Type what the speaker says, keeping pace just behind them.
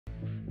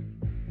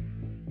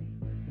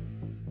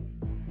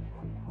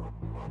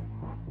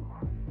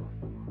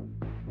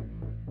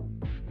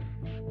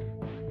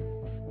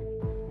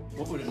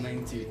What would it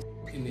mean to you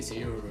in this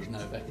era of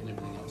Novak and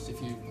everything else if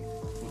you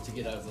were to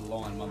get over the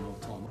line one more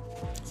time?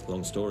 It's a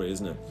long story,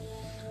 isn't it?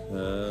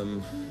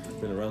 I've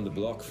been around the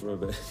block for a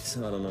bit,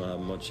 so I don't know how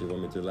much you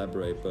want me to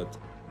elaborate, but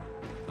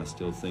I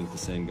still think the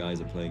same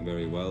guys are playing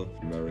very well.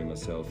 Murray,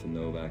 myself, and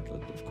Novak.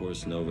 Of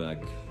course,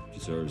 Novak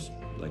deserves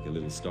like a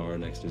little star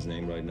next to his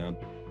name right now.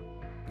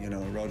 You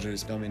know, Roger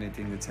is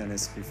dominating the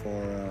tennis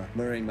before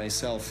Murray and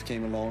myself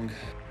came along.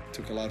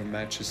 Took a lot of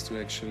matches to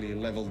actually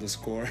level the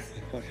score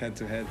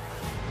head-to-head.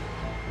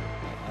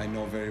 I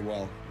know very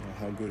well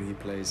how good he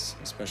plays,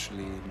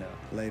 especially in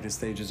later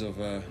stages of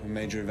a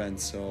major event.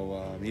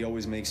 So he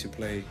always makes you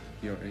play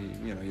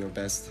your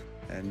best.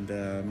 And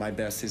my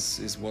best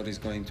is what is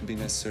going to be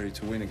necessary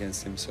to win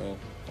against him. So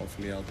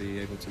hopefully I'll be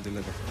able to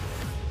deliver.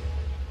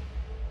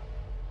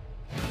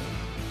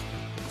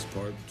 It's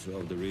part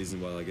of the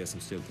reason why I guess I'm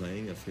still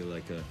playing. I feel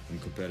like I'm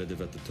competitive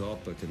at the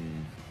top. I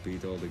can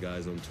beat all the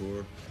guys on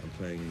tour. I'm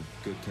playing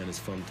good tennis,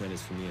 fun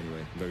tennis for me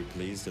anyway. I'm very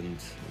pleased, and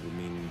it would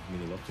mean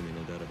a lot to me,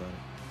 no doubt about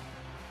it.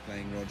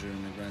 Playing Roger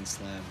in the Grand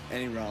Slam,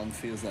 any round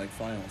feels like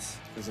finals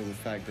because of the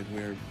fact that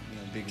we're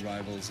big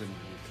rivals and we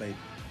played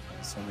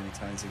so many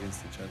times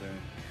against each other.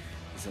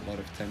 There's a lot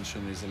of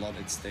tension, there's a lot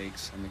at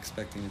stakes. I'm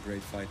expecting a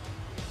great fight.